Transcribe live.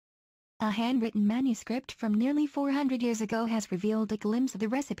A handwritten manuscript from nearly 400 years ago has revealed a glimpse of the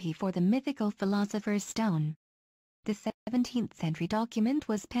recipe for the mythical Philosopher's Stone. The 17th-century document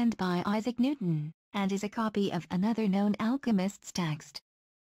was penned by Isaac Newton, and is a copy of another known alchemist's text.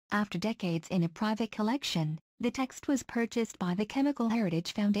 After decades in a private collection, the text was purchased by the Chemical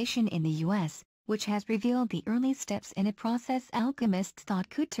Heritage Foundation in the U.S., which has revealed the early steps in a process alchemists thought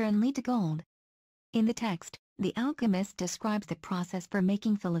could turn lead to gold. In the text, the alchemist describes the process for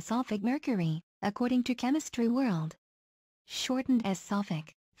making philosophic mercury, according to Chemistry World. Shortened as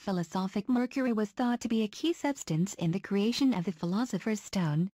Sophic, philosophic mercury was thought to be a key substance in the creation of the Philosopher's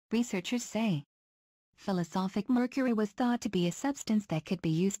Stone, researchers say. Philosophic mercury was thought to be a substance that could be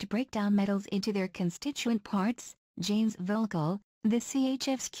used to break down metals into their constituent parts, James Volkel, the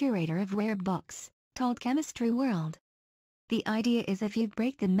CHF's curator of rare books, told Chemistry World. The idea is if you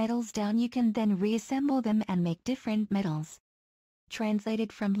break the metals down you can then reassemble them and make different metals.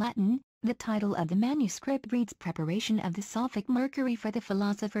 Translated from Latin, the title of the manuscript reads Preparation of the Sophic Mercury for the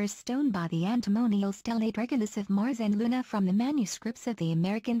Philosopher's Stone by the Antimonial Stellate Regulus of Mars and Luna from the manuscripts of the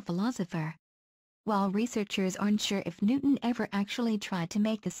American Philosopher. While researchers aren't sure if Newton ever actually tried to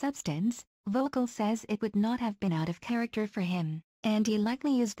make the substance, Volkel says it would not have been out of character for him, and he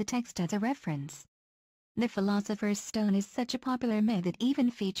likely used the text as a reference. The Philosopher's Stone is such a popular myth it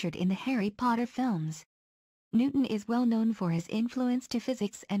even featured in the Harry Potter films. Newton is well known for his influence to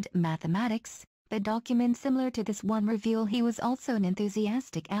physics and mathematics, but documents similar to this one reveal he was also an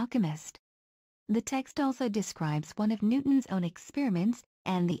enthusiastic alchemist. The text also describes one of Newton's own experiments,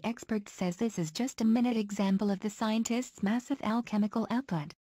 and the expert says this is just a minute example of the scientist's massive alchemical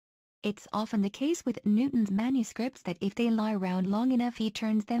output. It's often the case with Newton's manuscripts that if they lie around long enough he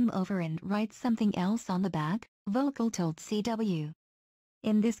turns them over and writes something else on the back, Volkel told CW.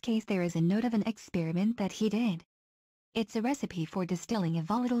 In this case there is a note of an experiment that he did. It's a recipe for distilling a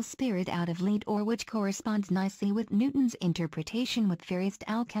volatile spirit out of lead ore which corresponds nicely with Newton's interpretation with various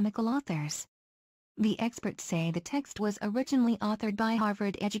alchemical authors. The experts say the text was originally authored by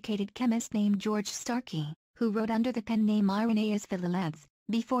Harvard-educated chemist named George Starkey, who wrote under the pen name Irenaeus Philalethes,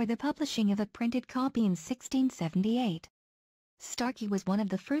 before the publishing of a printed copy in 1678. Starkey was one of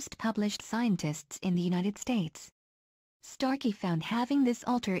the first published scientists in the United States. Starkey found having this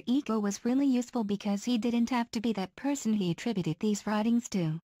alter ego was really useful because he didn't have to be that person he attributed these writings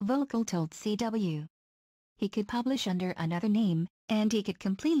to, Volkel told CW. He could publish under another name, and he could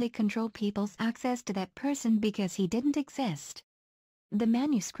completely control people's access to that person because he didn't exist. The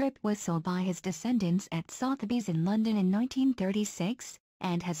manuscript was sold by his descendants at Sotheby's in London in 1936,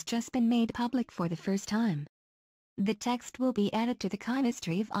 and has just been made public for the first time. The text will be added to the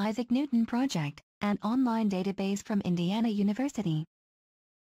Chemistry of Isaac Newton project, an online database from Indiana University.